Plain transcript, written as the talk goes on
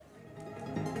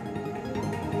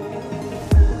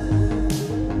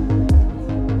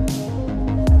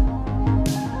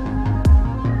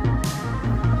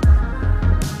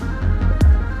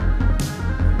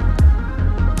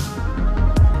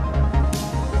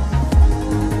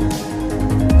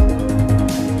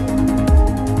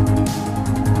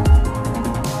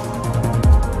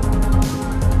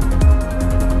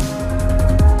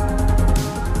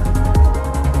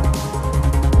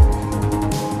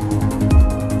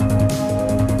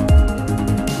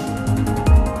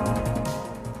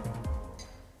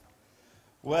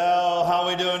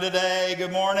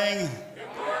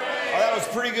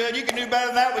better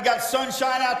than that? We got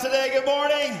sunshine out today. Good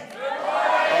morning. Good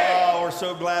morning. Oh, we're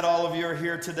so glad all of you are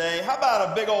here today. How about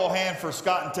a big old hand for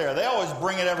Scott and Tara? They always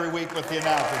bring it every week with the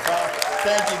announcements.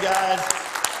 Thank you, guys.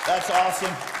 That's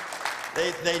awesome.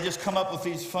 They just come up with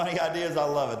these funny ideas. I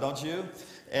love it, don't you?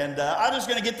 And I'm just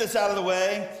going to get this out of the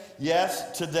way.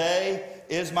 Yes, today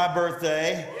is my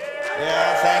birthday.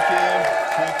 Yeah, thank you.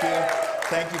 Thank you.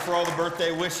 Thank you for all the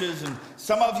birthday wishes. And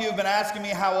some of you have been asking me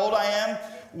how old I am.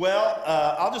 Well,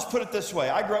 I'll just put it this way.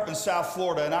 I grew up in South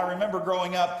Florida, and I remember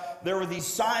growing up, there were these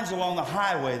signs along the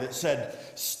highway that said,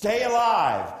 "Stay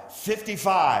alive,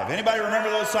 55." Anybody remember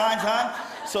those signs, huh?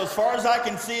 So as far as I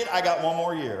can see it, I got one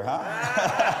more year, huh?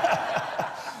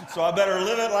 So I better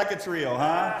live it like it's real,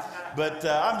 huh? But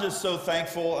I'm just so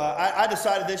thankful. I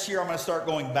decided this year I'm going to start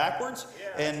going backwards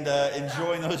and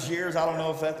enjoying those years. I don't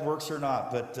know if that works or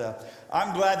not, but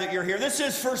I'm glad that you're here. This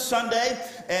is First Sunday,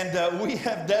 and we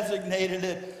have designated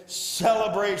it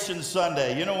Celebration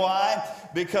Sunday. You know why?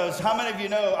 Because how many of you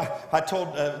know, I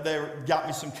told, they got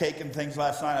me some cake and things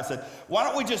last night. I said, why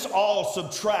don't we just all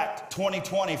subtract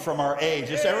 2020 from our age?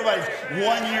 Just everybody's 1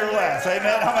 year less.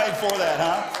 Amen? How many for that,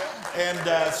 huh?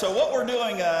 And so what we're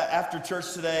doing after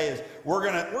church today is we're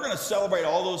gonna celebrate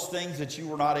all those things that you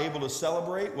were not able to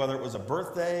celebrate, whether it was a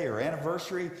birthday or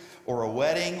anniversary or a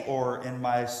wedding, or in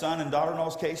my son and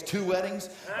daughter-in-law's case, 2 weddings.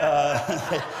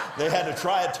 They had to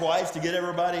try it twice to get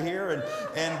everybody here,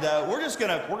 and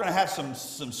we're gonna have some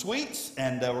sweets,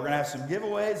 and we're gonna have some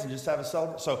giveaways, and just have a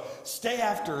celebration. So stay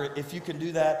after it if you can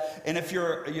do that. And if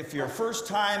you're a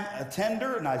first-time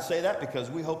attender, and I say that because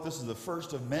we hope this is the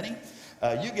first of many.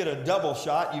 You get a double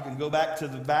shot. You can go back to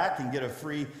the back and get a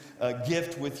free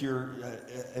gift with your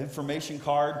information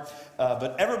card.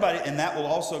 But everybody, and that will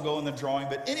also go in the drawing.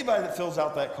 But anybody that fills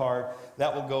out that card,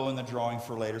 that will go in the drawing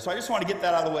for later. So I just want to get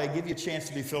that out of the way, give you a chance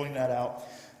to be filling that out.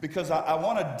 Because I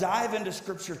want to dive into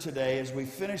Scripture today as we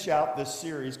finish out this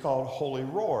series called Holy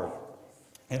Roar.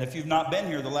 And if you've not been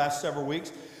here the last several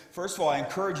weeks, first of all, I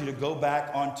encourage you to go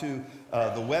back onto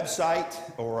the website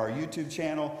or our YouTube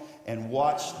channel and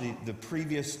watch the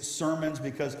previous sermons,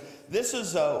 because this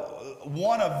is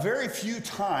one of very few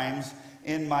times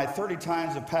in my 30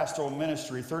 years of pastoral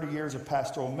ministry,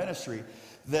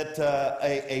 that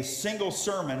a single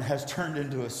sermon has turned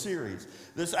into a series.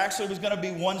 This actually was going to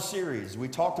be one series. We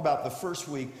talked about the first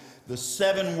week, the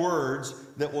 7 words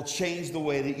that will change the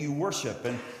way that you worship.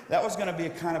 And that was going to be a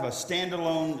kind of a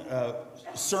standalone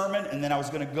sermon, and then I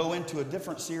was going to go into a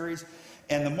different series.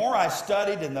 And the more I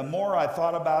studied and the more I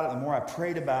thought about it, the more I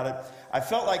prayed about it, I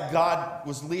felt like God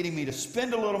was leading me to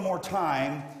spend a little more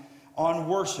time on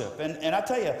worship. And I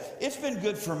tell you, it's been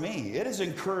good for me. It has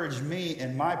encouraged me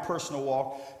in my personal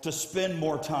walk to spend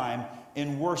more time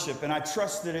in worship. And I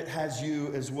trust that it has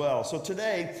you as well. So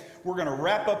today, we're going to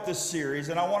wrap up this series,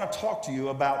 and I want to talk to you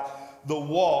about the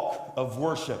walk of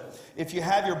worship. If you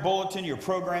have your bulletin, your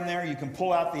program there, you can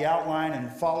pull out the outline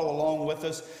and follow along with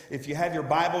us. If you have your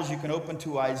Bibles, you can open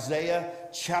to Isaiah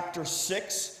chapter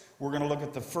 6. We're going to look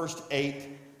at the first 8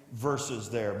 verses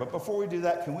there. But before we do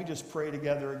that, can we just pray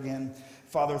together again?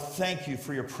 Father, thank you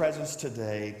for your presence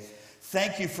today.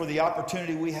 Thank you for the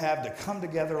opportunity we have to come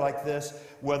together like this,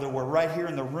 whether we're right here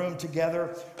in the room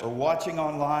together or watching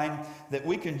online, that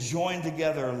we can join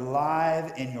together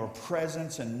live in your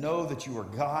presence and know that you are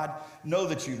God, know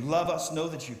that you love us, know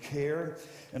that you care.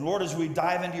 And Lord, as we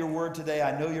dive into your word today,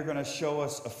 I know you're going to show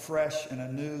us afresh and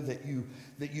anew that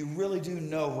you really do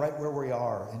know right where we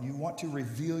are, and you want to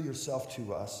reveal yourself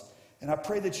to us. And I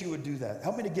pray that you would do that.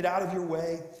 Help me to get out of your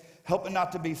way. Help it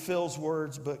not to be Phil's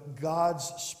words, but God's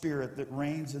Spirit that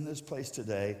reigns in this place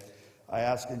today. I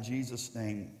ask in Jesus'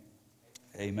 name,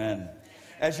 amen.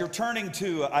 As you're turning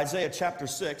to Isaiah chapter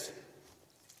 6,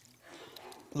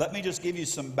 let me just give you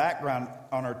some background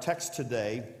on our text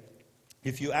today.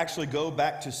 If you actually go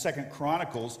back to 2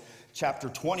 Chronicles chapter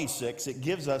 26, it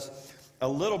gives us a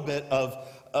little bit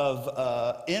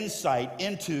of insight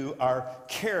into our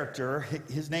character.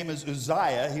 His name is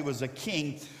Uzziah. He was a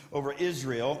king over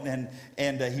Israel, and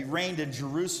he reigned in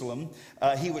Jerusalem.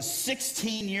 He was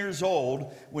 16 years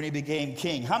old when he became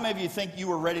king. How many of you think you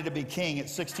were ready to be king at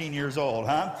 16 years old,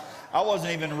 huh? I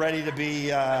wasn't even ready to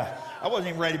be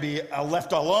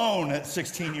left alone at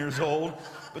 16 years old.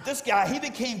 But this guy, he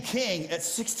became king at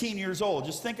 16 years old.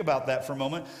 Just think about that for a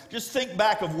moment. Just think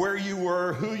back of where you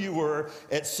were, who you were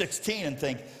at 16, and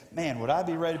think, man, would I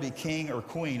be ready to be king or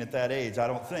queen at that age? I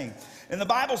don't think. And the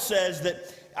Bible says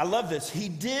that, I love this, he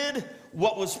did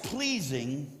what was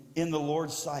pleasing in the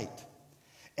Lord's sight.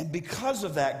 And because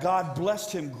of that, God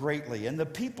blessed him greatly, and the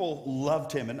people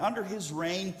loved him. And under his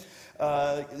reign,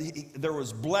 there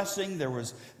was blessing, there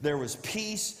was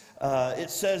peace. it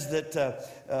says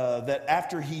that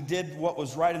after he did what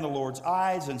was right in the Lord's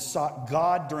eyes and sought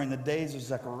God during the days of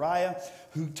Zechariah,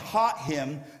 who taught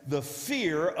him the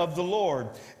fear of the Lord.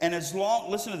 And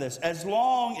listen to this,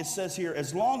 it says here,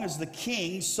 as long as the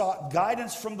king sought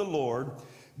guidance from the Lord,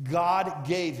 God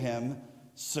gave him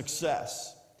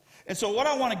success. And so what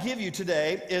I want to give you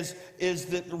today is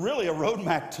really a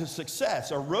roadmap to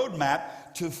success, a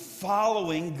roadmap to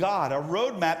following God, a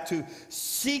roadmap to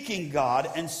seeking God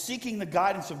and seeking the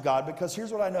guidance of God. Because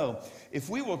here's what I know. If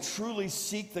we will truly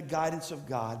seek the guidance of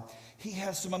God, He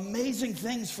has some amazing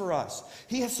things for us.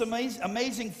 He has some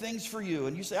amazing things for you.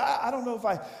 And you say, I don't know if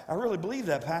I really believe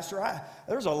that, Pastor.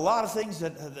 There's a lot of things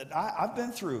that I've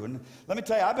been through. And let me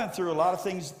tell you, I've been through a lot of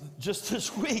things just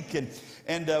this week.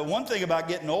 And one thing about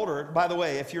getting older, by the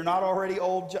way, if you're not already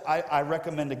old, I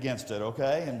recommend against it,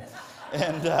 okay?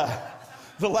 And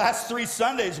the last 3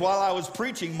 Sundays while I was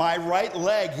preaching, my right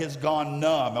leg has gone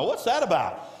numb. Now, what's that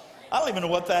about? I don't even know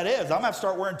what that is. I'm going to have to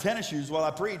start wearing tennis shoes while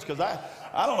I preach because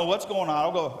I don't know what's going on.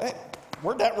 I'll go, hey,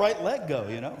 where'd that right leg go,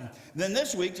 you know? Then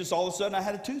this week, just all of a sudden, I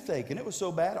had a toothache, and it was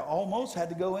so bad, I almost had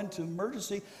to go into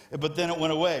emergency, but then it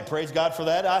went away. Praise God for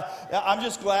that. I'm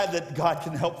just glad that God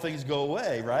can help things go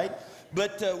away, right?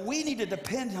 But we need to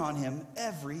depend on Him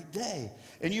every day.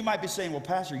 And you might be saying, well,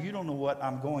 Pastor, you don't know what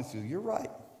I'm going through. You're right.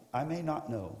 I may not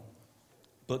know,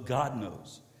 but God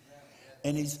knows.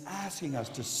 And He's asking us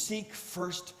to seek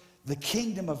first the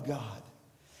kingdom of God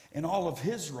and all of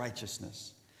His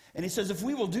righteousness. And He says, if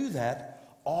we will do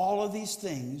that, all of these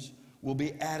things will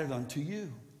be added unto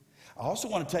you. I also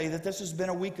want to tell you that this has been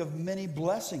a week of many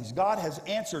blessings. God has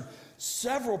answered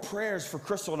several prayers for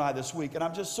Crystal and I this week, and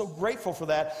I'm just so grateful for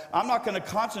that. I'm not going to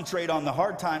concentrate on the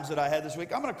hard times that I had this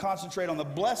week. I'm going to concentrate on the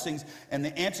blessings and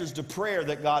the answers to prayer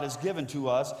that God has given to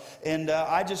us, and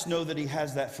I just know that He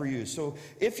has that for you. So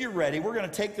if you're ready, we're going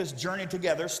to take this journey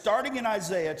together, starting in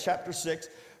Isaiah chapter 6,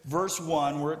 verse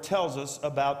 1, where it tells us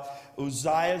about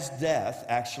Uzziah's death,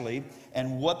 actually,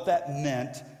 and what that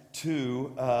meant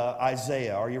to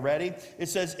Isaiah. Are you ready? It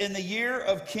says, in the year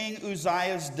of King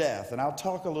Uzziah's death, and I'll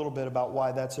talk a little bit about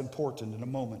why that's important in a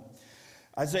moment.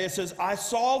 Isaiah says, I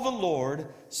saw the Lord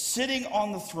sitting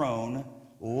on the throne,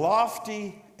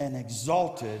 lofty and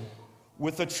exalted,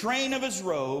 with the train of His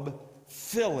robe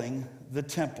filling the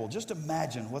temple. Just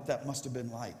imagine what that must have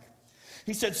been like.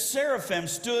 He said, seraphim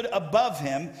stood above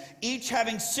Him, each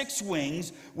having 6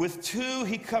 wings. With 2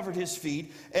 He covered His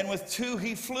feet, and with 2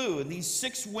 He flew. And these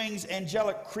 6 winged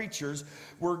angelic creatures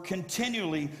were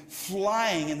continually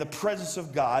flying in the presence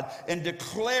of God and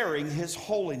declaring His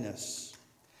holiness.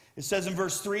 It says in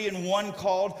verse 3, and one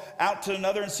called out to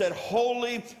another and said,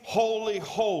 holy, holy,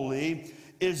 holy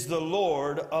is the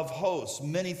Lord of hosts.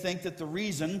 Many think that the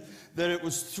reason that it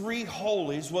was 3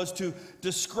 holies was to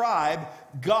describe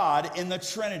God in the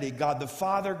Trinity. God the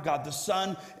Father, God the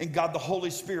Son, and God the Holy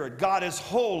Spirit. God is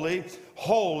holy,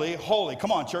 holy, holy.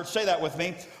 Come on, church, say that with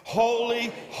me.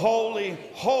 Holy, holy,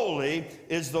 holy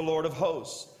is the Lord of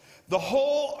hosts. The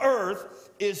whole earth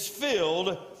is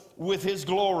filled with His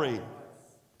glory.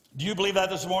 Do you believe that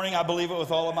this morning? I believe it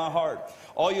with all of my heart.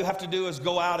 All you have to do is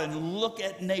go out and look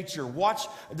at nature. Watch.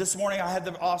 This morning I had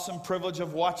the awesome privilege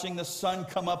of watching the sun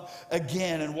come up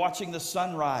again and watching the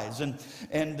sunrise.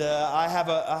 And I have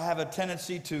a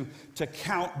tendency to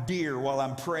count deer while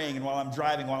I'm praying and while I'm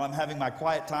driving, while I'm having my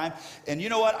quiet time. And you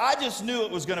know what? I just knew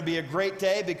it was going to be a great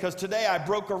day because today I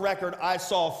broke a record. I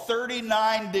saw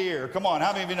 39 deer. Come on,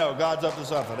 how many of you know God's up to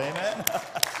something? Amen?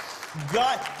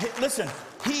 God, listen,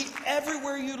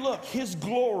 everywhere you look, His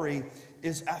glory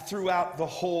is throughout the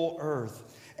whole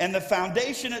earth. And the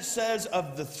foundation, it says,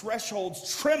 of the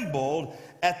thresholds trembled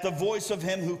at the voice of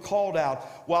Him who called out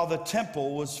while the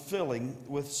temple was filling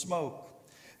with smoke.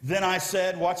 Then I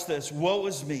said, watch this, woe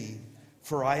is me,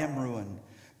 for I am ruined,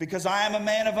 because I am a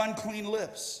man of unclean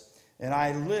lips, and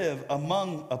I live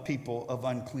among a people of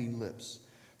unclean lips.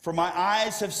 For my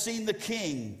eyes have seen the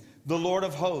King, the Lord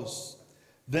of hosts.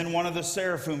 Then one of the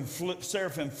seraphim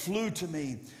flew to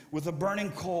me with a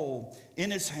burning coal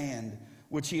in his hand,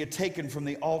 which he had taken from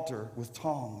the altar with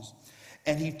tongs.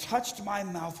 And he touched my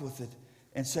mouth with it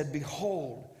and said,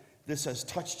 behold, this has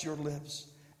touched your lips,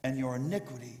 and your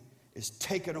iniquity is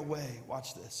taken away.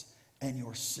 Watch this. And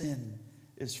your sin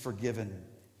is forgiven.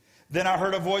 Then I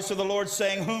heard a voice of the Lord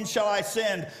saying, whom shall I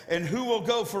send, and who will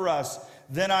go for us?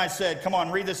 Then I said, come on,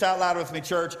 read this out loud with me,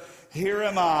 church. Here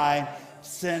am I,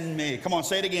 send me. Come on,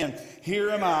 say it again. Here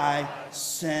am I,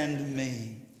 send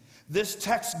me. This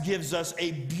text gives us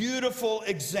a beautiful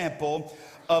example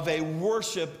of a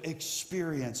worship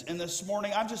experience. And this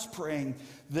morning, I'm just praying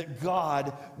that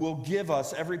God will give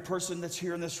us, every person that's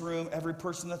here in this room, every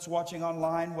person that's watching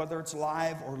online, whether it's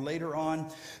live or later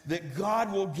on, that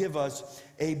God will give us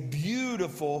a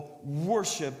beautiful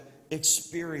worship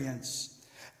experience.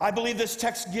 I believe this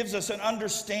text gives us an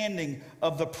understanding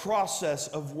of the process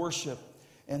of worship.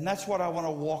 And that's what I want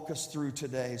to walk us through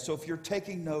today. So if you're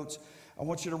taking notes, I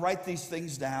want you to write these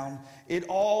things down. It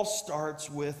all starts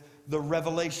with the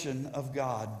revelation of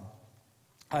God.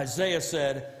 Isaiah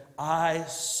said, I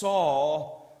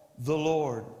saw the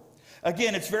Lord.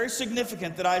 Again, it's very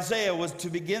significant that Isaiah was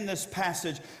to begin this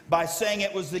passage by saying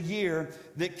it was the year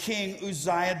that King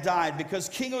Uzziah died, because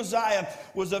King Uzziah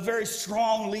was a very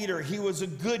strong leader. He was a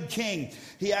good king.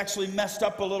 He actually messed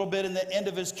up a little bit in the end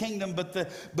of his kingdom,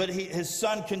 but his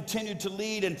son continued to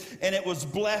lead, and it was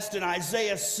blessed. And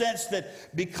Isaiah sensed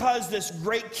that because this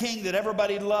great king that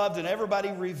everybody loved and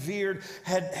everybody revered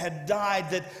had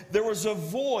died, that there was a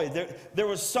void. There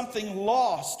was something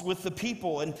lost with the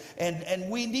people,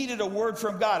 and we needed a word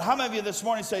from God. How many of you this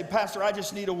morning say, Pastor, I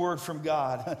just need a word from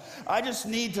God. I just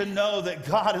need to know that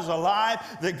God is alive,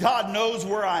 that God knows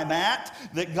where I'm at,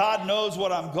 that God knows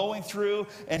what I'm going through,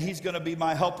 and He's going to be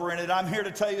my helper in it. I'm here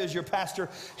to tell you as your pastor,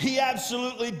 He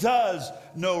absolutely does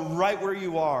know right where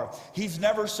you are. He's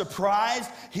never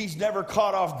surprised. He's never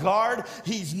caught off guard.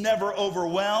 He's never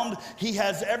overwhelmed. He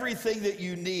has everything that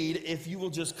you need if you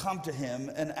will just come to Him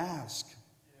and ask.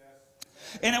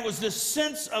 Yes. And it was this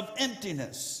sense of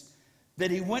emptiness that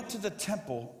he went to the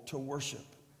temple to worship.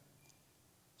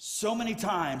 So many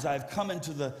times I've come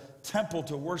into the temple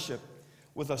to worship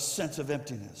with a sense of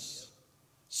emptiness.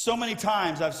 So many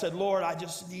times I've said, Lord, I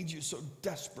just need you so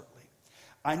desperately.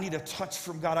 I need a touch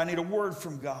from God. I need a word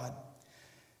from God.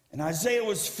 And Isaiah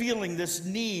was feeling this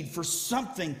need for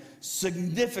something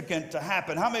significant to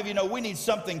happen. How many of you know we need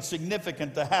something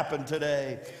significant to happen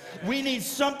today? We need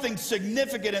something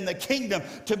significant in the kingdom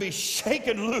to be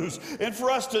shaken loose, and for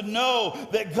us to know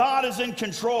that God is in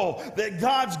control, that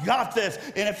God's got this.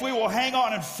 And if we will hang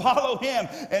on and follow Him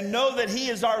and know that He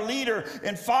is our leader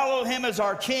and follow Him as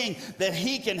our King, that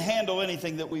He can handle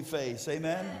anything that we face.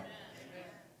 Amen?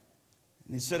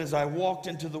 And he said, as I walked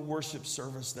into the worship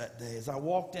service that day, as I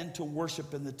walked into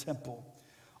worship in the temple,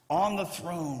 on the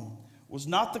throne was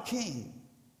not the king.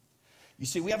 You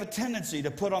see, we have a tendency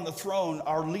to put on the throne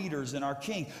our leaders and our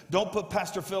king. Don't put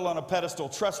Pastor Phil on a pedestal.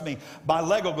 Trust me, my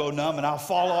leg will go numb and I'll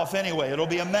fall off anyway. It'll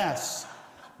be a mess.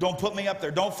 Don't put me up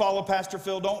there. Don't follow Pastor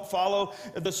Phil. Don't follow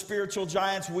the spiritual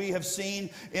giants. We have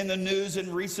seen in the news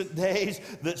in recent days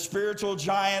that spiritual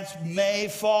giants may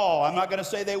fall. I'm not going to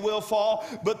say they will fall,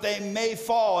 but they may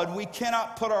fall. And we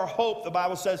cannot put our hope, the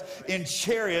Bible says, in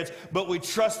chariots, but we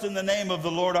trust in the name of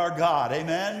the Lord our God.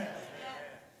 Amen?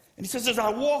 And he says, as I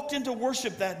walked into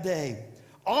worship that day,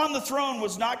 on the throne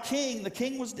was not king. The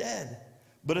king was dead.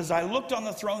 But as I looked on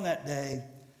the throne that day,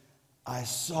 I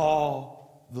saw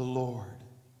the Lord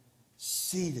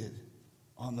seated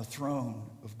on the throne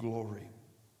of glory.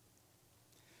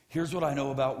 Here's what I know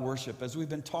about worship, as we've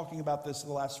been talking about this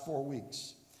the last 4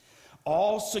 weeks.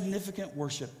 All significant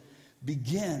worship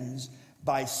begins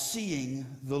by seeing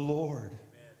the Lord.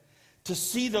 Amen. To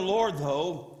see the Lord,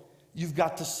 though, you've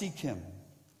got to seek Him.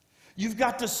 You've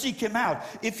got to seek Him out.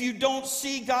 If you don't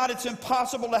see God, it's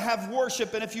impossible to have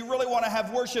worship. And if you really want to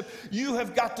have worship, you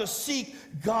have got to seek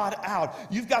God out.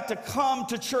 You've got to come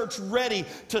to church ready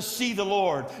to see the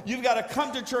Lord. You've got to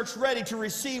come to church ready to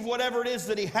receive whatever it is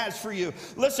that He has for you.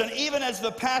 Listen, even as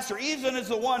the pastor, even as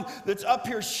the one that's up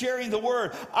here sharing the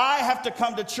word, I have to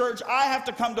come to church. I have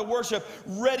to come to worship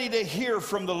ready to hear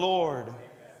from the Lord.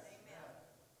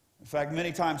 In fact,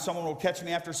 many times someone will catch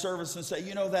me after service and say,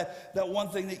 you know, that one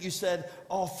thing that you said,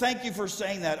 oh, thank you for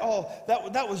saying that. Oh,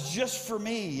 that was just for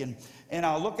me. And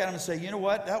I'll look at them and say, you know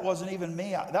what? That wasn't even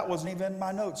me. That wasn't even in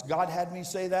my notes. God had me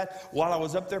say that while I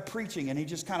was up there preaching, and He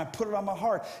just kind of put it on my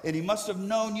heart. And He must have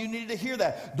known you needed to hear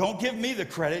that. Don't give me the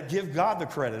credit. Give God the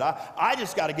credit. I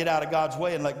just got to get out of God's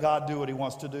way and let God do what He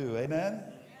wants to do. Amen?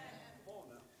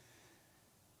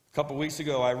 A couple weeks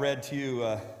ago, I read to you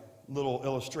a little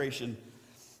illustration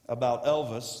about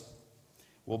Elvis.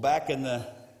 Well, back in the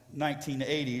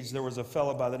 1980s, there was a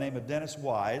fellow by the name of Dennis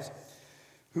Wise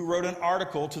who wrote an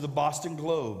article to the Boston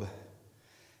Globe.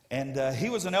 And he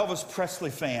was an Elvis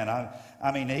Presley fan.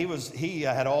 I mean, he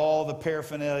had all the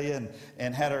paraphernalia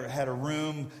and had a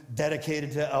room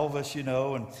dedicated to Elvis, you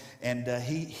know. And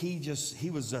he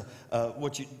was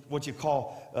what you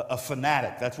call a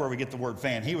fanatic. That's where we get the word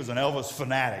fan. He was an Elvis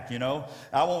fanatic, you know.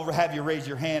 I won't have you raise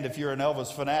your hand if you're an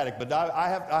Elvis fanatic, but I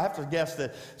have to guess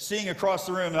that seeing across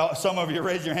the room, some of you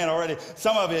raised your hand already.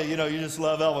 Some of you, you know, you just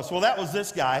love Elvis. Well, that was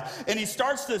this guy, and he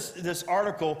starts this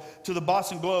article to the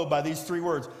Boston Globe by these 3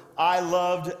 words: I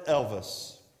loved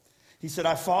Elvis. He said,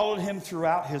 I followed him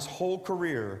throughout his whole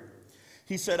career.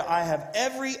 He said, I have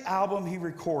every album he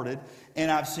recorded,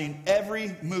 and I've seen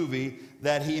every movie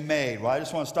that he made. Well, I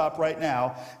just want to stop right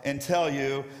now and tell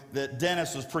you that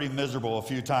Dennis was pretty miserable a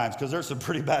few times, because there's some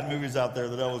pretty bad movies out there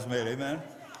that Elvis made. Amen?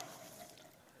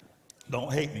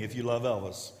 Don't hate me if you love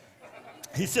Elvis.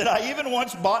 He said, I even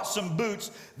once bought some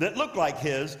boots that looked like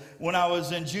his when I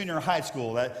was in junior high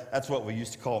school. That's what we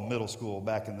used to call middle school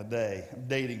back in the day. I'm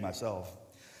dating myself.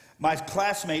 My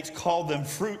classmates called them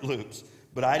Fruit Loops,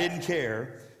 but I didn't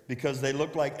care because they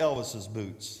looked like Elvis's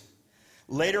boots.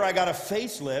 Later, I got a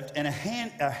facelift and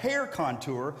a hair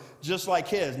contour just like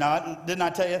his. Now, didn't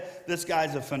I tell you, this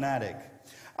guy's a fanatic.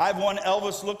 I've won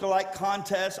Elvis lookalike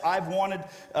contests. I've wanted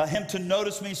him to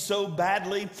notice me so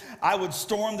badly. I would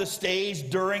storm the stage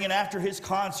during and after his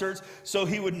concerts so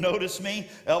he would notice me.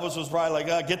 Elvis was probably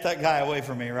like, get that guy away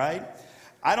from me, right?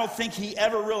 I don't think he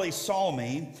ever really saw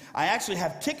me. I actually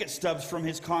have ticket stubs from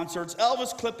his concerts,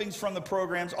 Elvis clippings from the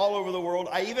programs all over the world.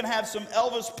 I even have some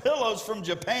Elvis pillows from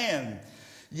Japan.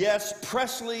 Yes,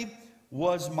 Presley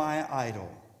was my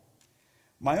idol.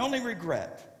 My only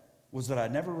regret was that I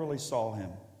never really saw him.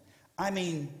 I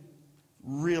mean,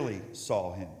 really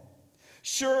saw him.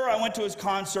 Sure, I went to his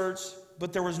concerts,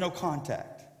 but there was no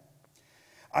contact.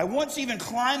 I once even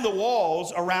climbed the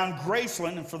walls around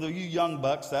Graceland, and for you young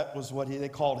bucks, that was what they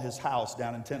called his house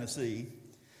down in Tennessee,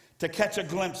 to catch a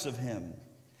glimpse of him.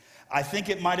 I think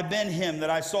it might have been him that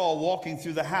I saw walking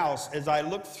through the house as I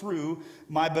looked through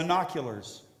my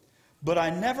binoculars, but I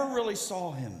never really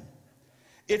saw him.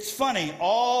 It's funny,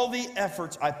 all the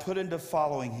efforts I put into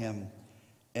following him,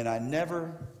 and I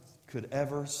never could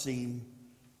ever seem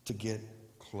to get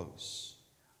close.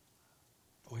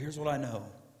 Well, here's what I know.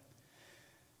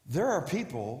 There are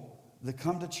people that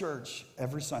come to church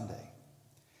every Sunday,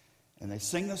 and they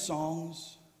sing the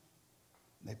songs,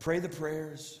 they pray the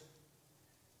prayers.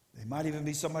 They might even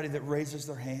be somebody that raises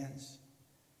their hands.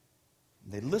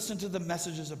 They listen to the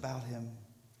messages about him,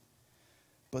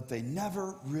 but they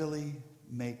never really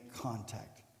make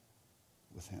contact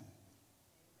with him.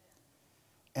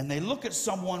 And they look at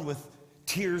someone with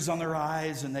tears on their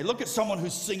eyes, and they look at someone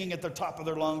who's singing at the top of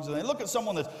their lungs, and they look at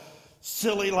someone that's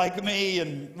silly like me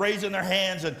and raising their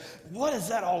hands, and what is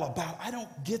that all about? I don't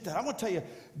get that. I want to tell you,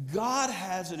 God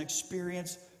has an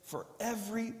experience for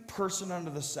every person under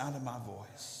the sound of my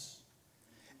voice.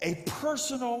 A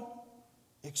personal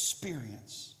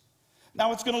experience.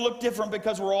 Now, it's going to look different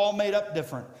because we're all made up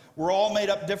different. We're all made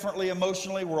up differently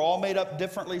emotionally. We're all made up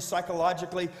differently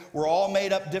psychologically. We're all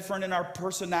made up different in our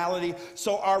personality.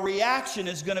 So our reaction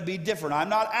is going to be different. I'm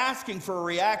not asking for a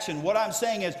reaction. What I'm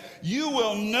saying is you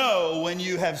will know when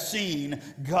you have seen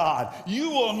God. You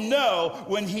will know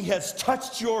when he has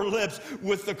touched your lips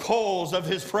with the coals of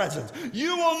his presence.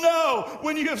 You will know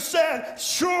when you have said,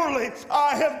 surely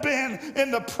I have been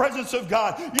in the presence of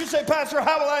God. You say, Pastor,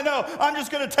 how will I know? I'm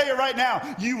just going to tell you right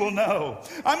now, you will know.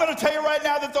 I'm going to tell you right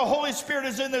now that the Holy Spirit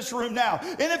is in this room now.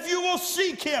 And if you will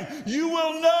seek him, you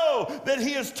will know that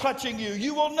he is touching you.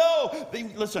 You will know.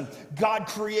 Listen, God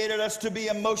created us to be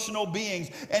emotional beings,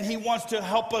 and he wants to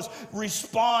help us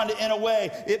respond in a way.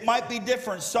 It might be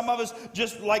different. Some of us,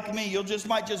 just like me,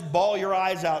 might just bawl your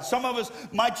eyes out. Some of us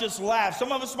might just laugh.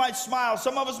 Some of us might smile.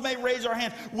 Some of us may raise our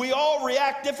hands. We all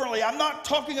react differently. I'm not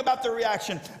talking about the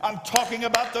reaction. I'm talking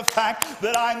about the fact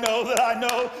that I know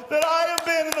that I have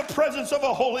been in the presence of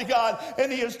a holy God,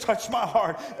 and he has touched my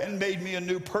heart and made me a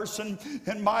new person.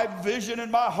 And my vision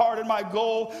and my heart and my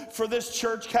goal for this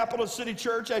church, Capital City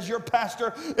Church, as your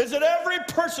pastor, is that every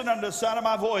person under the sound of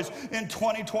my voice in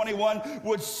 2021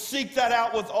 would seek that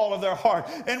out with all of their heart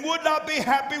and would not be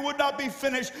happy, would not be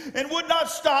finished, and would not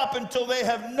stop until they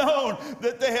have known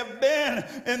that they have been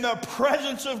in the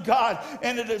presence of God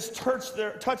and it has touched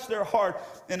their heart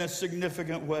in a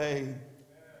significant way.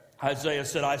 Isaiah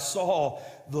said, I saw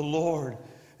the Lord.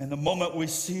 And the moment we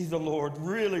see the Lord,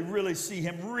 really, really see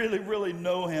him, really, really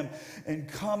know him, and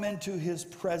come into his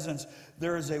presence,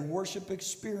 there is a worship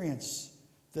experience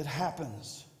that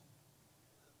happens.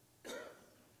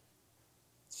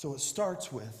 So it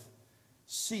starts with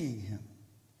seeing him,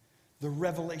 the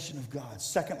revelation of God.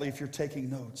 Secondly, if you're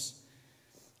taking notes,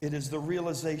 It is the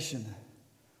realization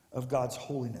of God's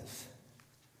holiness.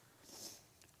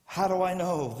 How do I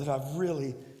know that I've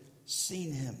really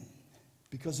seen him?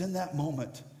 Because in that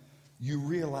moment, you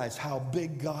realize how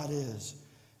big God is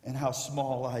and how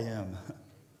small I am.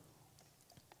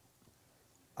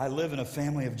 I live in a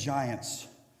family of giants.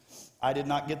 I did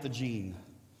not get the gene.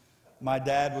 My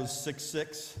dad was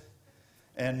 6'6",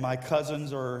 and my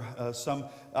cousins are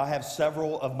I have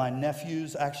several of my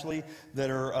nephews, actually, that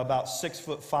are about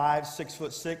 6'5",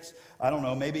 6'6". I don't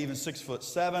know, maybe even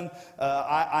 6'7".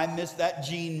 I missed, that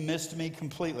gene missed me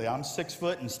completely. I'm 6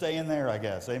 foot and staying there, I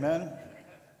guess. Amen?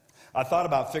 I thought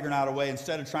about figuring out a way,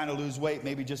 instead of trying to lose weight,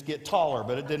 maybe just get taller,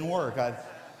 but it didn't work.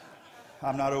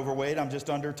 I'm not overweight, I'm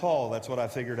just under tall. That's what I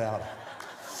figured out.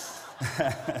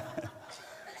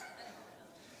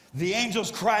 The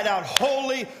angels cried out,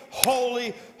 "Holy,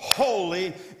 holy,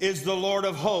 holy is the Lord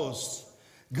of hosts."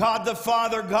 God the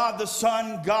Father, God the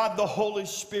Son, God the Holy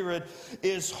Spirit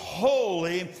is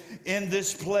holy in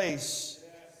this place.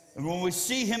 And when we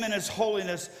see him in his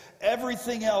holiness,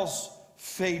 everything else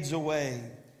fades away.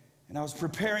 And I was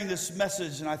preparing this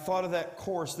message, and I thought of that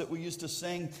chorus that we used to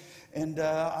sing. And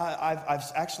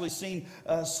I've actually seen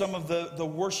some of the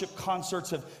worship concerts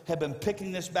have been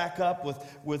picking this back up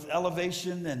with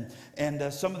Elevation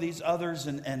and some of these others.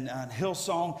 And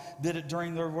Hillsong did it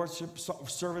during their worship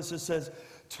service. It says,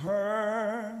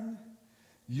 "Turn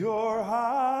your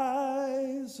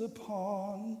eyes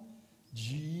upon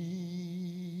Jesus.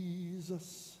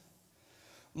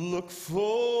 Look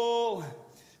full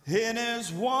in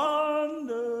his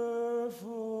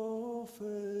wonderful face,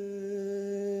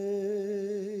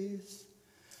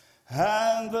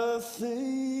 and the things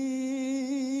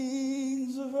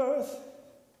of earth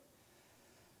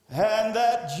and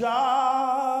that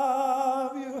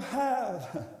job you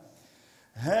have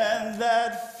and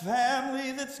that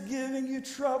family that's giving you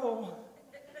trouble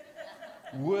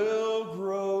will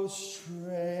grow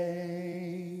strangely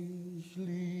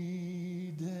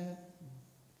dim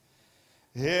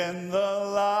in the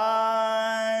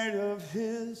light of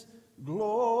his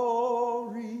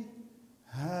glory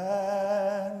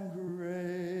and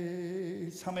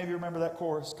grace." How many of you remember that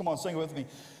chorus? Come on, sing it with me.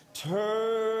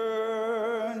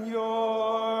 Turn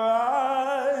your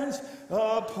eyes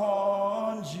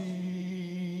upon Jesus.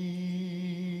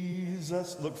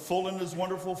 Look full in his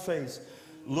wonderful face.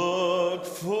 Look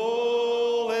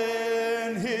full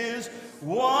in his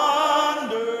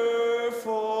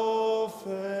wonderful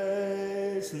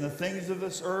face. And the things of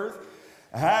this earth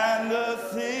and the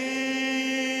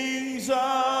things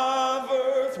of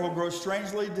earth will grow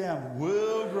strangely dim.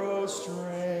 Will grow strangely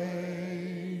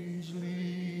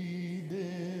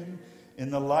dim in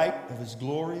the light of his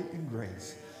glory and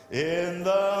grace. In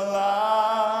the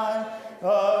light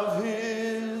of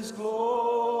his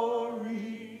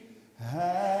glory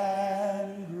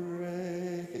and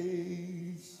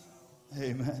grace.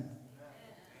 Amen.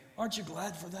 Aren't you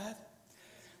glad for that?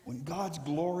 When God's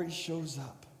glory shows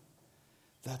up,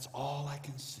 that's all I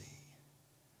can see.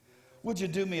 Would you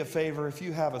do me a favor? If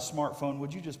you have a smartphone,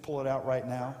 would you just pull it out right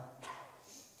now?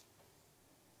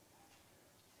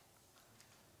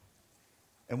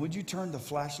 And would you turn the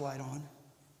flashlight on?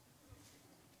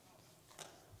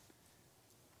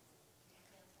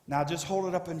 Now just hold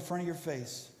it up in front of your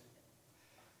face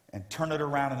and turn it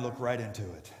around and look right into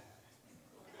it.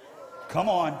 Come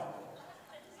on.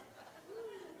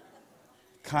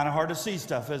 Kind of hard to see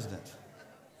stuff, isn't it?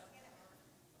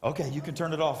 Okay, you can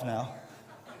turn it off now.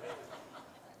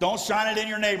 Don't shine it in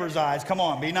your neighbor's eyes. Come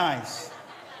on, be nice.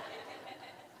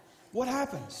 What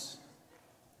happens?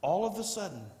 All of a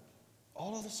sudden,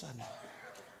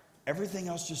 everything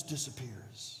else just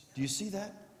disappears. Do you see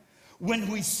that?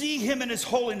 When we see him in his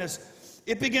holiness,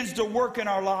 it begins to work in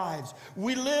our lives.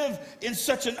 We live in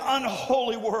such an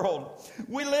unholy world.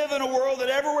 We live in a world that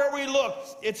everywhere we look,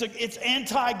 it's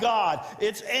anti-God,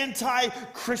 it's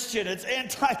anti-Christian, it's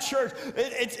anti-church.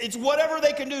 It's whatever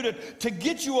they can do to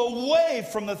get you away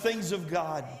from the things of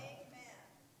God.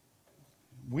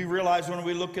 We realize when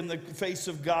we look in the face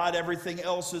of God, everything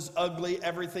else is ugly,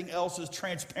 everything else is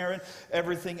transparent,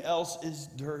 everything else is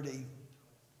dirty.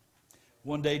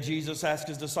 One day Jesus asked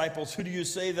his disciples, "Who do you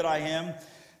say that I am?"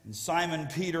 And Simon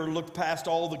Peter looked past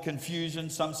all the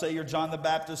confusion. Some say you're John the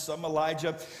Baptist, some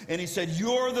Elijah. And he said,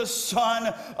 "You're the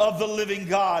Son of the living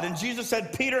God." And Jesus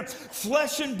said, "Peter,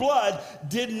 flesh and blood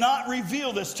did not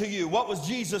reveal this to you." What was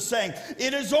Jesus saying?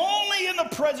 It is only in the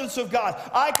presence of God.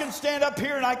 I can stand up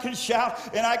here and I can shout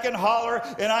and I can holler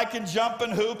and I can jump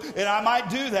and hoop, and I might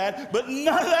do that. But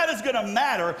none of that is going to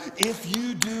matter if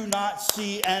you do not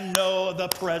see and know the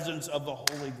presence of the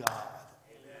Holy God.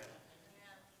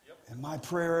 And my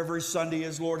prayer every Sunday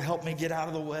is, Lord, help me get out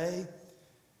of the way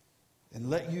and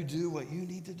let you do what you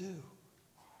need to do.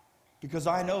 Because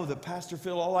I know that, Pastor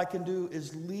Phil, all I can do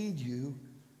is lead you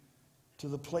to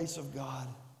the place of God.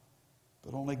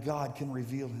 But only God can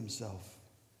reveal himself.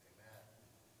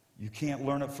 You can't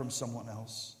learn it from someone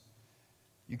else.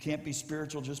 You can't be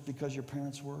spiritual just because your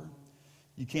parents were.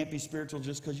 You can't be spiritual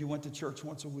just because you went to church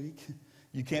once a week.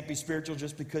 You can't be spiritual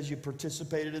just because you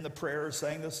participated in the prayer or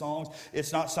sang the songs.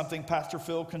 It's not something Pastor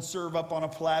Phil can serve up on a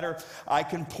platter. I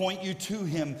can point you to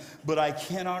him, but I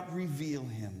cannot reveal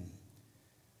him.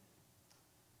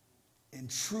 And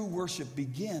true worship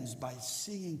begins by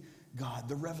seeing God,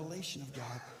 the revelation of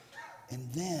God,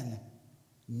 and then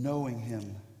knowing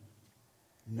him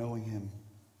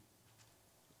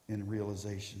in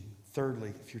realization.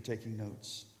 Thirdly, if you're taking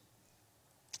notes,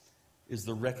 is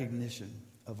the recognition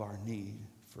of our need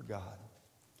for God.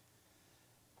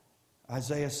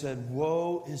 Isaiah said,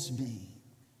 "Woe is me."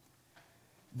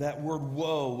 That word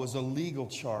woe was a legal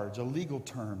charge, a legal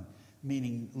term,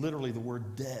 meaning literally the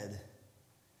word dead.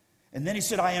 And then he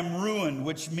said, "I am ruined,"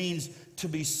 which means to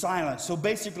be silent. So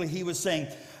basically he was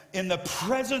saying, in the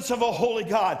presence of a holy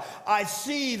God, I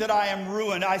see that I am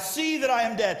ruined. I see that I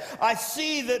am dead. I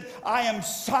see that I am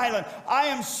silent. I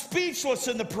am speechless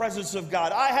in the presence of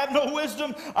God. I have no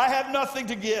wisdom. I have nothing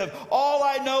to give. All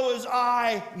I know is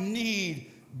I need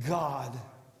God.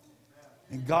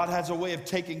 And God has a way of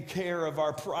taking care of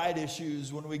our pride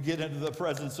issues when we get into the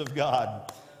presence of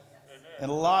God. And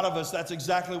a lot of us, that's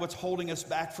exactly what's holding us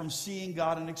back from seeing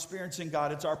God and experiencing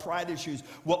God. It's our pride issues.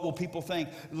 What will people think?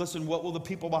 Listen, what will the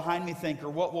people behind me think? Or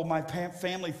what will my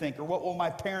family think? Or what will my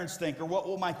parents think? Or what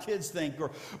will my kids think? Or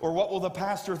what will the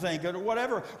pastor think? Or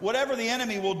whatever the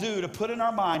enemy will do to put in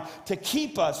our mind to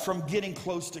keep us from getting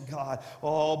close to God.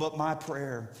 Oh, but my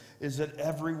prayer is that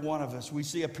every one of us, we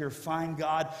see up here, find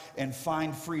God and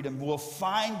find freedom. We'll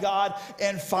find God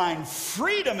and find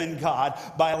freedom in God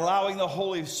by allowing the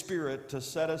Holy Spirit to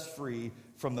set us free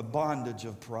from the bondage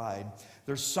of pride.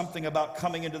 There's something about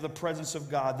coming into the presence of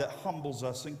God that humbles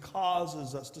us and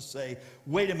causes us to say,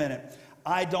 wait a minute,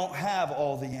 I don't have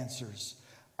all the answers.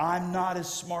 I'm not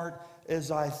as smart as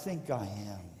I think I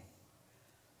am.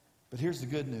 But here's the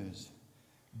good news.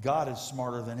 God is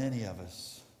smarter than any of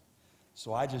us.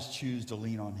 So I just choose to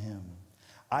lean on him.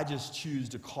 I just choose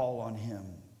to call on him.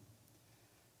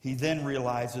 He then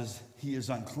realizes he is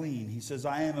unclean. He says,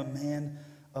 I am a man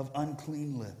of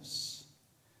unclean lips.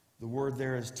 The word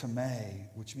there is tameh,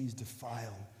 which means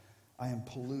defiled. I am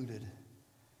polluted.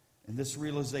 And this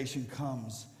realization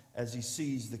comes as he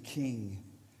sees the King,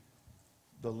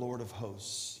 the Lord of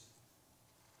hosts.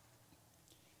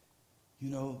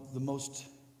 You know, the most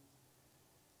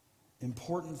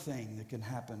important thing that can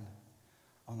happen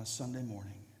on a Sunday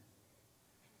morning,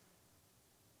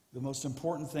 the most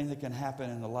important thing that can happen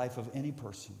in the life of any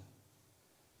person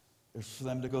is for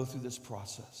them to go through this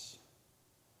process,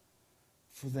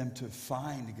 for them to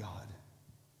find God.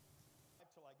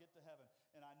 Till I get to heaven,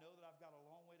 and I know that I've got a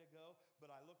long way to go,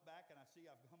 but I look back and I see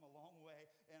I've come a long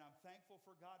way, and I'm thankful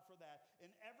for God for that.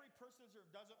 And every person,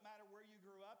 doesn't matter where you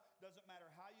grew up, doesn't matter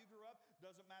how you grew up,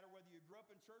 doesn't matter whether you grew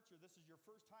up in church or this is your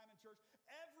first time in church,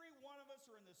 every one of us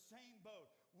are in the same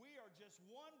boat. We are just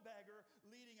one beggar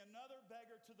leading another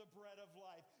beggar to the bread of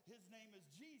life. His name is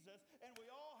Jesus, and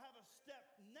we all have a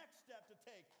next step to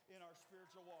take in our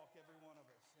spiritual walk, every one of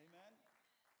us. Amen?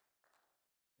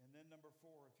 And then number 4,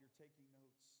 if you're taking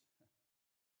notes,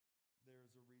 there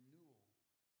is a renewal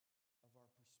of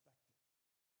our perspective.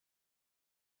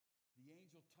 The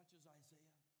angel touches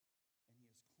Isaiah, and he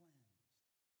is cleansed.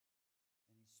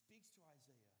 And he speaks to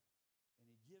Isaiah, and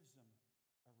he gives him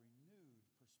a renewed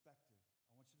perspective.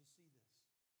 I want you to see this.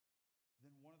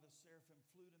 Then one of the seraphim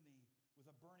flew to me with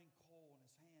a burning coal in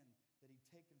his hand that he'd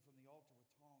taken from the altar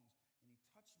with tongs, and he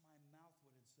touched my mouth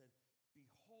with it and said,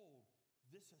 Behold,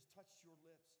 this has touched your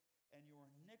lips, and your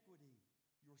iniquity,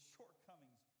 your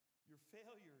shortcomings, your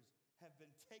failures have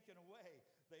been taken away.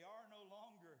 They are no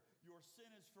longer. Your sin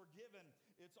is forgiven.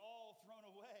 It's all thrown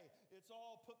away. It's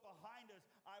all put behind us.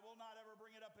 I will not ever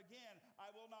bring it up again. I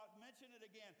will not mention it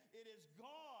again. It is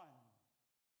gone.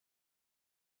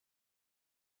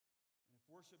 And if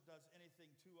worship does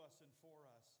anything to us and for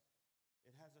us,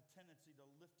 it has a tendency to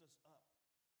lift us up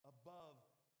above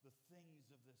the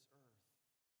things of this earth.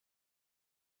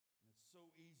 And it's so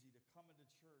easy to come into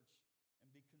church and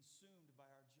be consumed by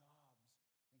our jobs,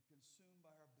 and consumed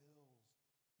by our bills,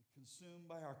 and consumed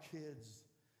by our kids,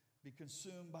 be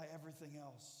consumed by everything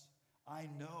else. I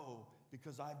know,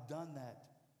 because I've done that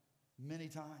many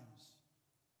times.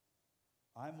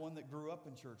 I'm one that grew up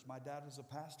in church. My dad was a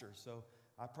pastor, so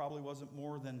I probably wasn't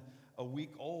more than a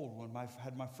week old when I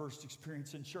had my first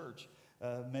experience in church.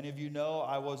 Many of you know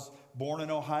I was born in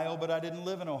Ohio, but I didn't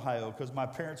live in Ohio because my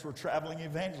parents were traveling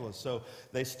evangelists. So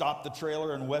they stopped the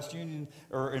trailer in West Union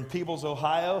or in Peebles,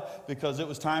 Ohio, because it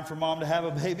was time for mom to have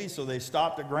a baby. So they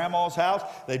stopped at grandma's house.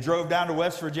 They drove down to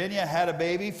West Virginia, had a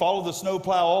baby, followed the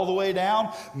snowplow all the way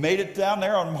down, made it down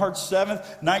there on March 7th,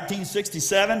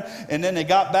 1967, and then they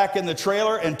got back in the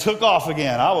trailer and took off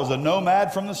again. I was a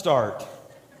nomad from the start.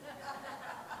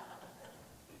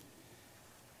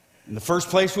 And the first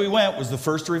place we went was the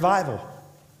first revival.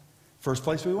 First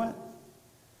place we went.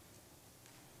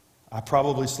 I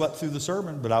probably slept through the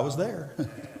sermon, but I was there.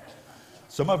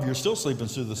 Some of you are still sleeping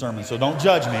through the sermon, so don't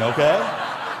judge me, okay?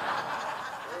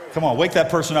 Come on, wake that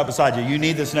person up beside you. You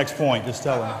need this next point. Just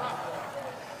tell them.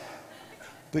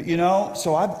 But you know,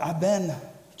 so I've been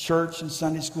church and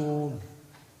Sunday school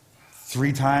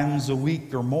 3 times a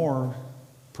week or more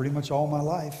pretty much all my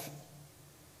life.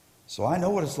 So I know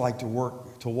what it's like to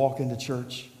walk into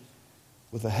church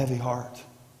with a heavy heart,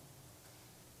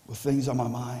 with things on my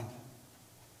mind,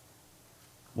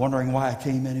 wondering why I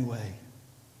came anyway,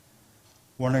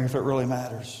 wondering if it really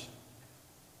matters,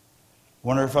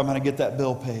 wondering if I'm going to get that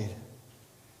bill paid.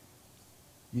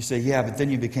 You say, yeah, but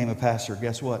then you became a pastor.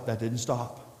 Guess what? That didn't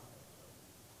stop.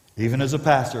 Even as a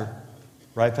pastor,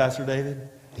 right, Pastor David?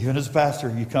 Even as a pastor,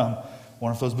 you come,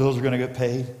 wonder if those bills are going to get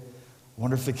paid,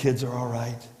 wonder if the kids are all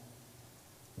right.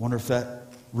 Wonder if that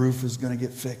roof is going to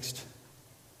get fixed.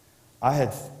 I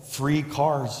had 3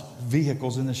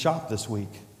 vehicles in the shop this week.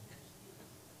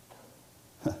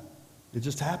 It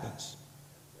just happens.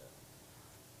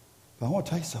 But I want to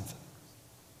tell you something.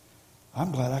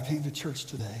 I'm glad I came to church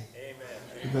today. Amen.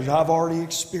 Because I've already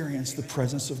experienced the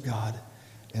presence of God.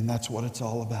 And that's what it's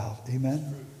all about.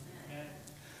 Amen?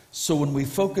 So when we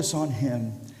focus on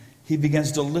Him, He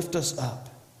begins to lift us up.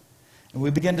 And we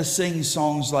begin to sing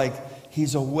songs like,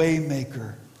 He's a way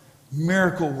maker,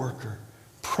 miracle worker,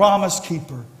 promise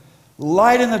keeper,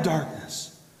 light in the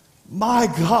darkness. My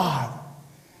God,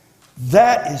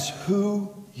 that is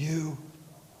who you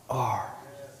are.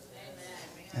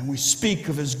 And we speak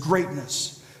of His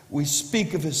greatness. We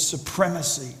speak of His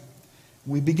supremacy.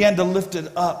 We begin to lift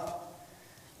it up.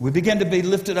 We begin to be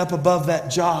lifted up above that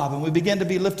job, and we begin to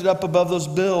be lifted up above those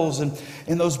bills and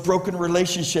in those broken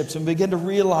relationships, and begin to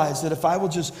realize that if I will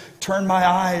just turn my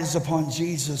eyes upon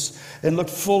Jesus and look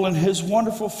full in His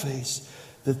wonderful face,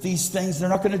 that these things, they're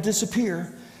not going to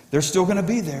disappear. They're still going to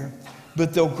be there,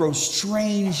 but they'll grow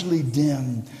strangely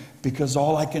dim because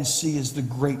all I can see is the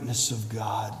greatness of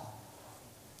God.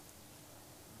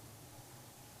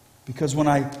 Because when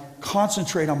I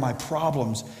concentrate on my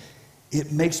problems, it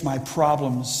makes my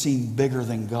problems seem bigger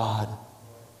than God.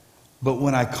 But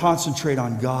when I concentrate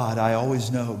on God, I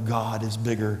always know God is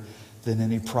bigger than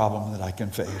any problem that I can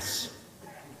face.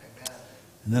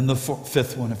 And then the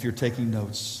 5th one, if you're taking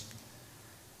notes,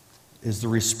 is the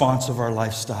response of our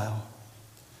lifestyle.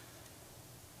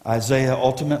 Isaiah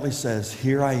ultimately says,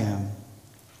 "Here I am,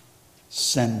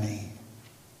 send me."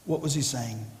 What was he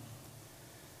saying?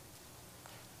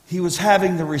 He was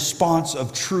having the response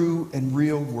of true and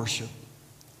real worship.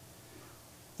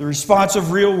 The response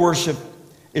of real worship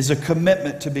is a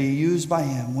commitment to be used by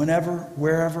Him whenever,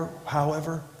 wherever,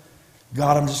 however.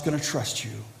 God, I'm just going to trust You.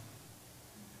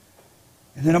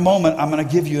 And in a moment, I'm going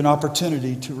to give you an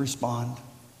opportunity to respond.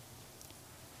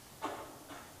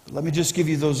 But let me just give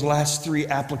you those last 3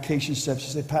 application steps.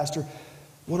 You say, Pastor,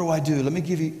 what do I do? Let me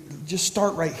give you, just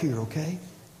start right here, okay?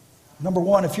 Number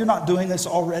 1, if you're not doing this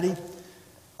already,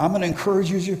 I'm going to encourage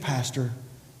you as your pastor,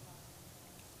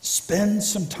 spend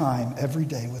some time every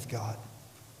day with God.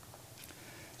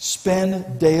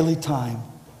 Spend daily time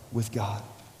with God.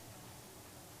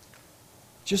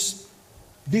 Just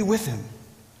be with Him.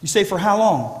 You say, for how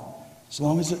long? As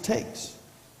long as it takes.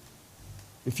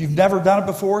 If you've never done it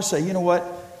before, say, you know what?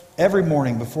 Every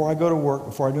morning before I go to work,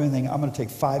 before I do anything, I'm going to take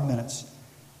 5 minutes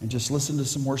and just listen to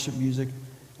some worship music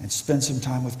and spend some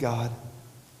time with God.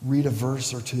 Read a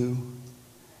verse or 2.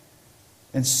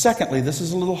 And secondly, this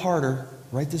is a little harder.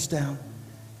 Write this down.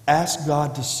 Ask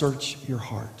God to search your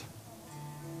heart.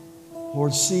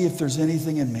 Lord, see if there's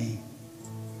anything in me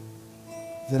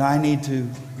that I need to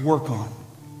work on.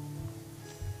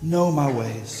 Know my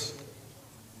ways.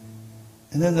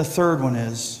 And then the third one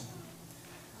is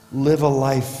live a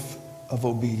life of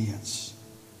obedience.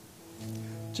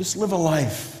 Just live a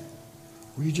life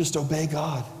where you just obey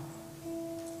God.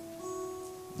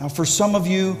 Now, for some of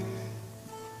you,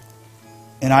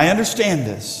 and I understand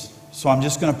this, so I'm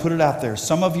just going to put it out there.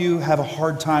 Some of you have a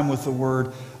hard time with the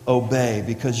word obey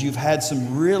because you've had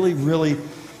some really, really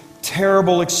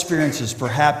terrible experiences,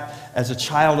 perhaps as a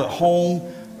child at home,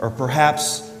 or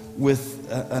perhaps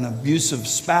with an abusive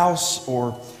spouse,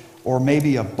 or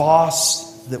maybe a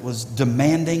boss that was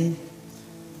demanding.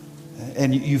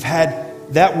 And you've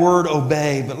had that word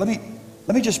obey, but let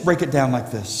me just break it down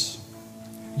like this.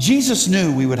 Jesus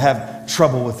knew we would have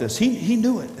trouble with this. He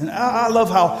knew it. And I love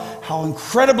how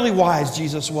incredibly wise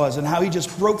Jesus was and how he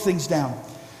just broke things down.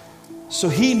 So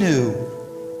he knew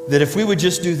that if we would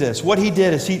just do this, what he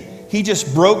did is he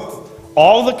just broke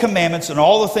all the commandments and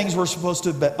all the things we're supposed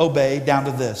to obey down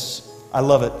to this. I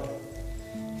love it.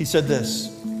 He said this: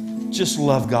 just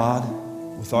love God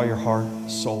with all your heart,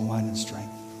 soul, mind, and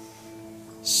strength.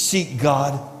 Seek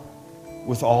God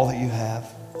with all that you have.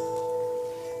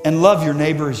 And love your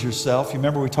neighbor as yourself. You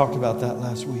remember we talked about that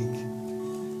last week.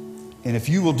 And if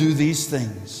you will do these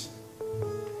things,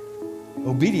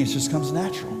 obedience just comes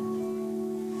natural.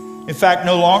 In fact,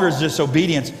 no longer is this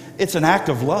obedience, it's an act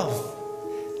of love.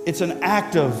 It's an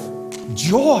act of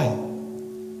joy.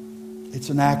 It's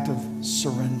an act of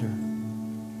surrender.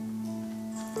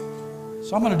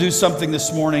 So I'm going to do something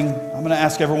this morning. I'm going to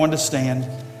ask everyone to stand.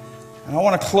 And I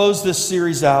want to close this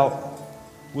series out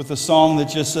with a song that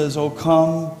just says, oh,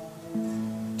 come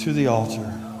to the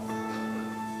altar.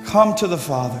 Come to the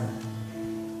Father.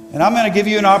 And I'm going to give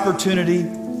you an opportunity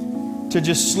to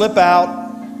just slip out.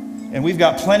 And we've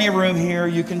got plenty of room here.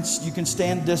 You can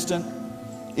stand distant.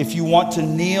 If you want to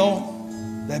kneel,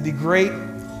 that'd be great.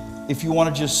 If you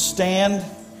want to just stand,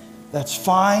 that's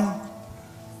fine.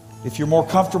 If you're more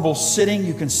comfortable sitting,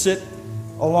 you can sit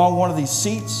along one of these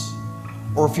seats.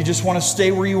 Or if you just want to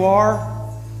stay where you are,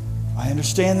 I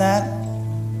understand that.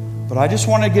 But I just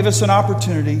want to give us an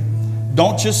opportunity.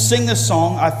 Don't just sing this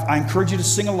song. I encourage you to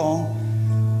sing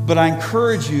along. But I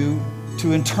encourage you to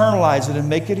internalize it and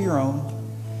make it your own.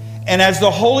 And as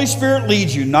the Holy Spirit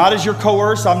leads you, not as you're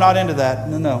coerced, I'm not into that.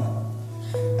 No.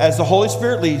 As the Holy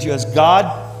Spirit leads you, as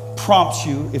God prompts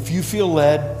you, if you feel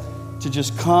led to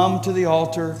just come to the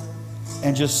altar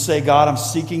and just say, God, I'm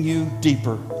seeking you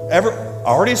deeper.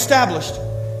 Already established.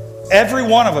 Every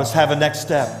one of us have a next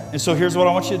step. And so here's what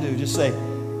I want you to do. Just say,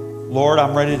 Lord,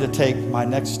 I'm ready to take my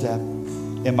next step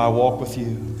in my walk with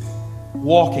you.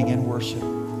 Walking in worship.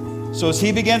 So as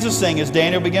he begins to sing, as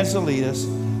Daniel begins to lead us,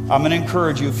 I'm going to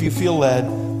encourage you, if you feel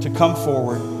led, to come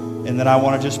forward. And then I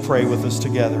want to just pray with us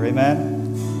together.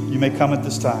 Amen? You may come at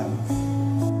this time.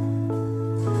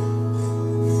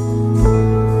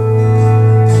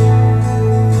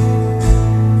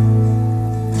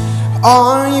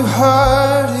 Are you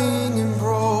hurting and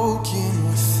broken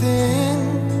within?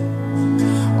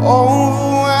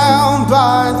 Overwhelmed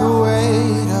by the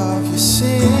weight of your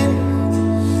sin?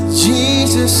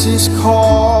 Jesus is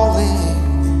calling.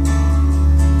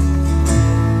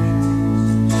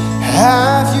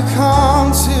 Have you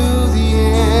come to the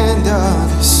end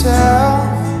of yourself?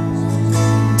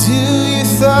 Do you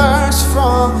thirst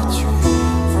from a drink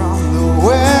from the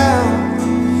well?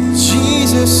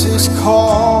 Jesus is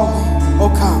calling. Oh,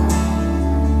 come.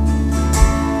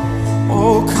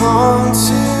 Oh, come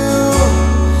to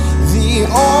the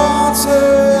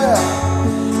altar.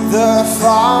 The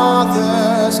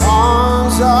Father's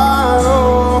arms are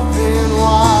open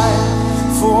wide.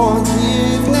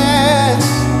 Forgiveness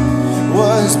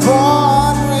was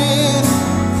bought with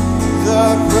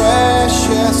the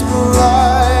precious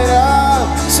blood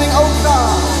of. Sing, oh,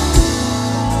 come.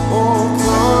 Oh,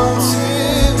 come to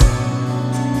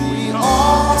the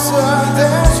altar.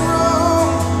 There's room.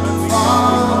 The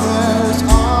Father's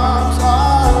arms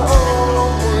are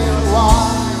open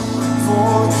wide.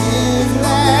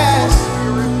 Forgiveness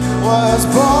was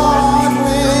bought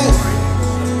with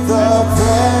the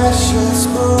precious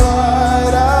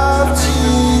blood of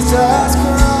Jesus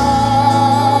Christ.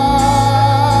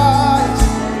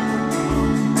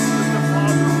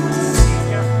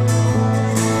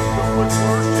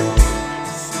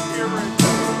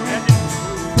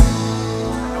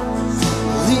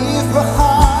 Leave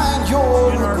behind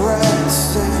your regrets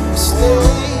and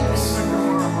mistakes.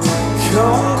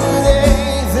 Come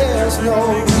today, there's no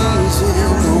reason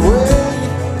to wait.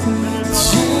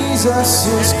 Jesus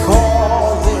is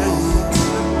calling.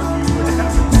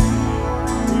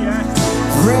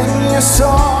 Bring your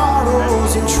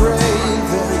sorrows and trade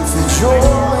them for joy.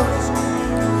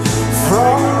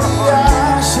 From the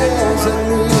ashes a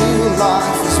new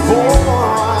life is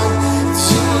born.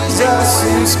 Jesus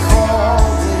is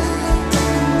calling.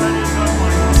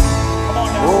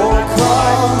 Oh,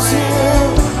 come to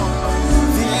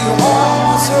the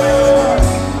altar.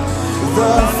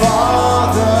 The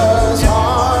Father's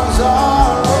arms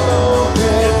are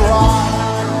open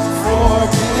wide.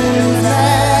 Forgiveness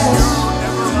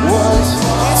was,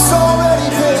 it's already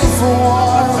paid for.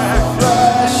 The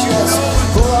precious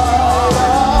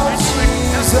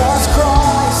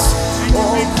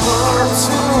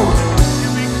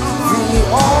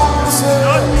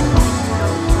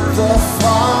The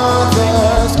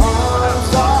Father's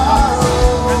arms are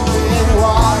open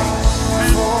wide.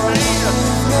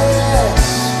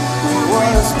 Forgiveness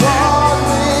was bought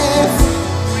with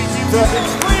the.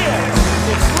 It's real.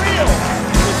 It's real.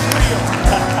 It's real.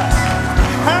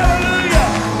 Hallelujah.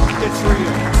 It's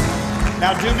real.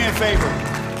 Now do me a favor.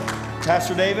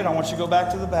 Pastor David, I want you to go back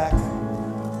to the back.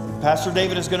 Pastor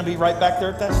David is going to be right back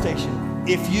there at that station.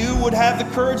 If you would have the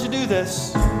courage to do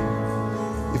this,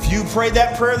 if you prayed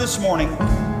that prayer this morning,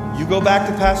 you go back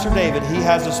to Pastor David. He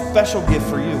has a special gift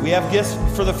for you. We have gifts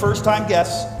for the first-time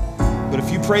guests, but if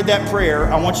you prayed that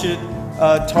prayer, I want you to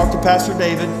talk to Pastor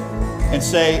David and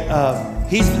say,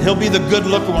 he'll be the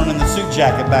good-looking one in the suit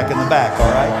jacket back in the back,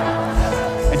 all right?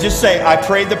 And just say, I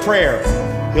prayed the prayer.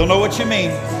 He'll know what you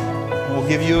mean, and we'll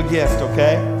give you a gift,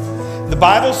 okay? The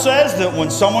Bible says that when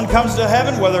someone comes to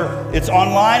heaven, whether it's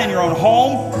online in your own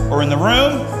home or in the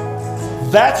room,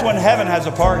 that's when heaven has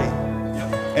a party.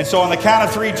 And so on the count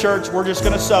of 3, church, we're just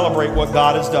going to celebrate what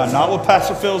God has done. Not what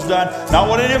Pastor Phil's done, not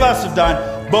what any of us have done,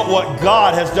 but what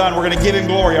God has done. We're going to give him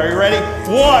glory. Are you ready? 1, 2,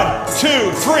 3.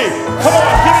 Come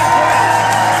on, give him praise.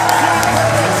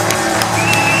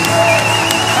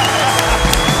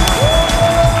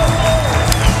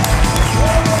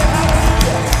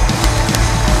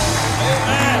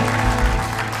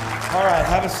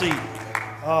 Have a seat.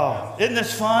 Oh, isn't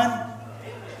this fun?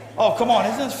 Oh, come on,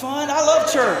 isn't this fun? I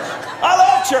love church. I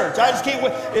love church. I just can't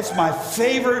wait. It's my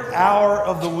favorite hour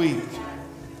of the week.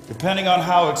 Depending on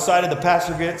how excited the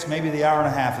pastor gets, maybe the hour and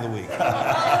a half of the week.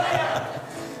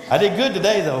 I did good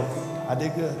today, though. I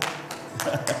did good.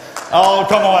 Oh,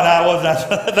 come on. I wasn't.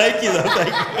 Thank you, though. Thank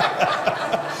you.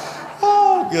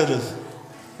 Oh, goodness.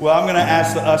 Well, I'm going to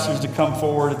ask the ushers to come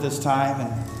forward at this time,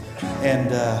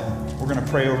 and we're going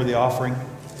to pray over the offering.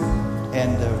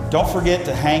 And don't forget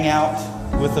to hang out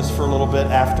with us for a little bit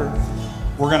after.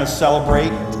 We're going to celebrate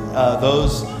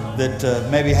those that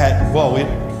maybe had,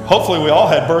 hopefully we all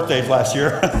had birthdays last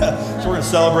year. So we're going to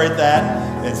celebrate that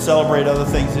and celebrate other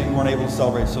things that you weren't able to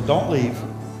celebrate. So don't leave.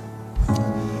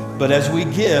 But as we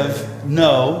give,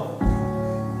 know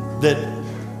that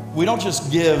we don't just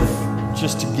give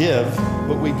just to give,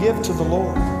 but we give to the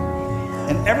Lord.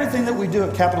 And everything that we do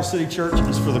at Capital City Church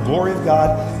is for the glory of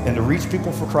God and to reach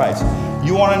people for Christ.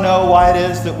 You want to know why it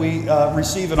is that we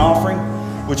receive an offering?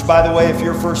 Which, by the way, if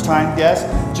you're a first-time guest,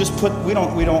 just put. We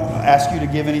don't ask you to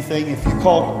give anything. If you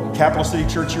call Capital City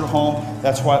Church your home,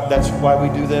 that's why we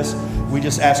do this. We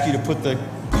just ask you to put the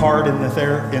card in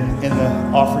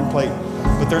the offering plate.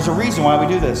 But there's a reason why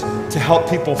we do this: to help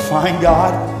people find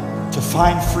God, to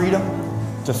find freedom,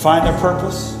 to find their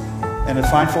purpose, and to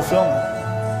find fulfillment.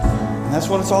 And that's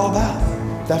what it's all about.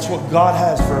 That's what God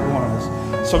has for every one of us.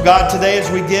 So God, today as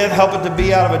we give, help it to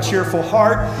be out of a cheerful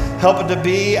heart. Help it to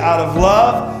be out of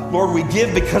love. Lord, we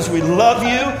give because we love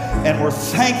you and we're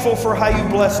thankful for how you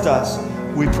blessed us.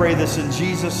 We pray this in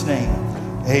Jesus' name.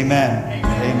 Amen.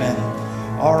 Amen.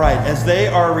 All right. As they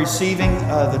are receiving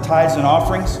the tithes and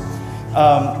offerings,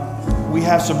 we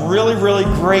have some really, really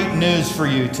great news for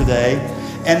you today.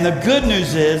 And the good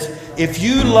news is, if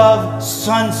you love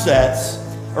sunsets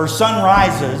or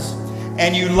sunrises,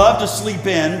 and you love to sleep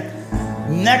in,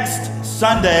 next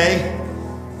Sunday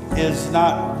is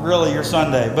not really your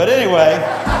Sunday. But anyway,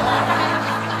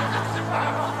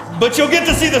 but you'll get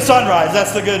to see the sunrise.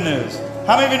 That's the good news.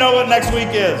 How many of you know what next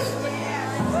week is?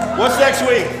 What's next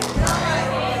week?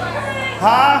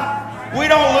 Huh? We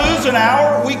don't lose an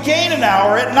hour. We gain an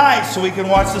hour at night so we can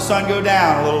watch the sun go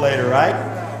down a little later, right?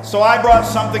 So I brought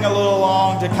something a little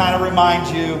along to kind of remind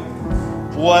you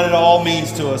what it all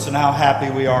means to us and how happy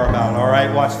we are about it. All right,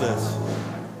 watch this.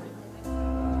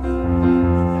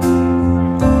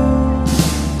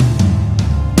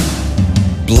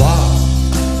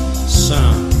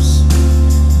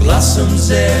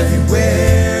 Blossoms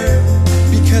everywhere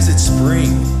because it's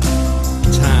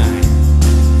springtime.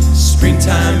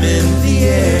 Springtime in the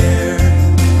air,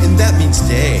 and that means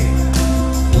day.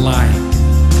 Light.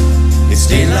 It's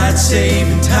daylight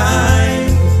saving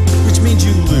time, which means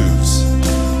you lose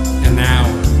an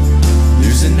hour.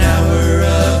 Lose an hour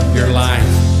of your life.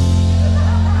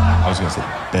 I was going to say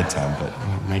bedtime, but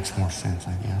it makes more sense,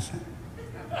 I guess.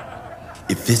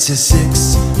 If it's a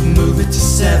 6, move it to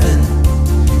 7.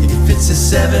 If it says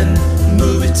 7,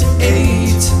 move it to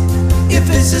 8. If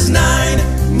it says 9,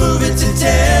 move it to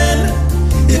 10.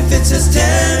 If it says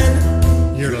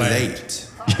 10, you're late.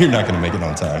 You're not going to make it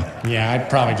on time. Yeah, I'd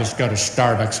probably just go to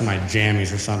Starbucks and my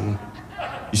jammies or something.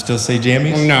 You still say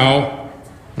jammies? No.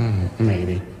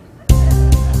 Maybe.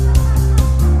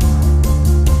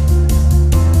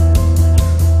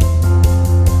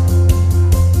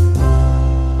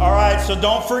 so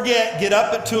don't forget, get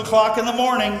up at 2 o'clock in the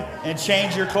morning and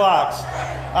change your clocks.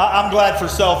 I'm glad for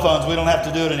cell phones. We don't have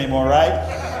to do it anymore,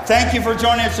 right? Thank you for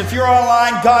joining us. If you're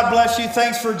online, God bless you.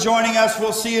 Thanks for joining us.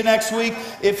 We'll see you next week.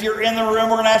 If you're in the room,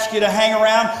 we're going to ask you to hang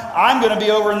around. I'm going to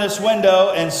be over in this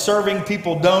window and serving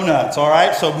people donuts, all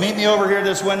right? So meet me over here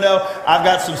this window. I've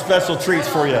got some special treats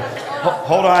for you.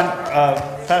 Hold on.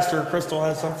 Pastor Crystal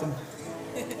has something.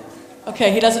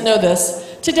 Okay, he doesn't know this.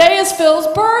 Today is Phil's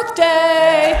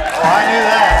birthday. Oh, I knew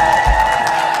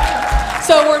that.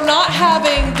 So we're not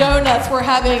having donuts. We're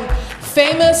having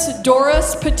famous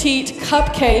Doris Petite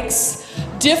cupcakes,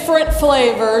 different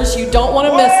flavors. You don't want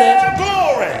to miss it.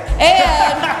 Glory!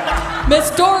 And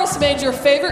Miss Doris made your favorite